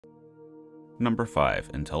Number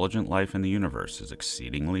 5. Intelligent life in the universe is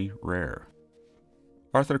exceedingly rare.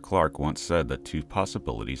 Arthur Clarke once said that two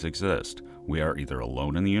possibilities exist. We are either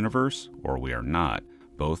alone in the universe, or we are not.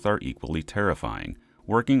 Both are equally terrifying.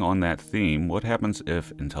 Working on that theme, what happens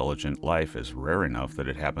if intelligent life is rare enough that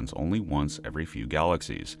it happens only once every few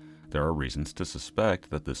galaxies? There are reasons to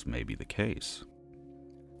suspect that this may be the case.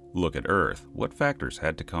 Look at Earth. What factors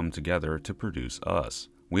had to come together to produce us?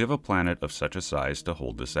 We have a planet of such a size to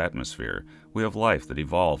hold this atmosphere. We have life that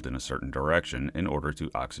evolved in a certain direction in order to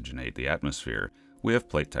oxygenate the atmosphere. We have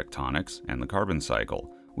plate tectonics and the carbon cycle.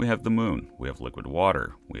 We have the moon, we have liquid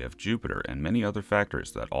water, we have Jupiter, and many other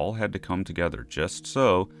factors that all had to come together just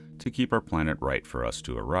so to keep our planet right for us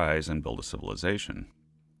to arise and build a civilization.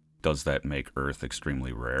 Does that make Earth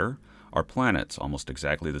extremely rare? Are planets almost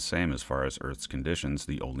exactly the same as far as Earth's conditions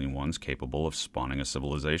the only ones capable of spawning a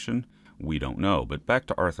civilization? We don't know, but back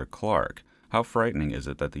to Arthur Clarke. How frightening is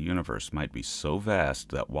it that the universe might be so vast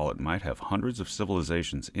that while it might have hundreds of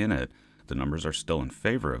civilizations in it, the numbers are still in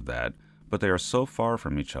favor of that, but they are so far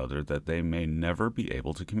from each other that they may never be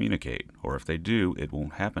able to communicate, or if they do, it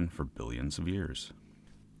won't happen for billions of years.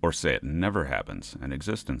 Or say it never happens, and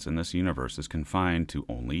existence in this universe is confined to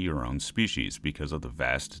only your own species because of the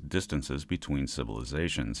vast distances between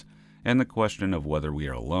civilizations, and the question of whether we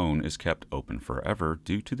are alone is kept open forever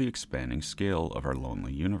due to the expanding scale of our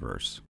lonely universe.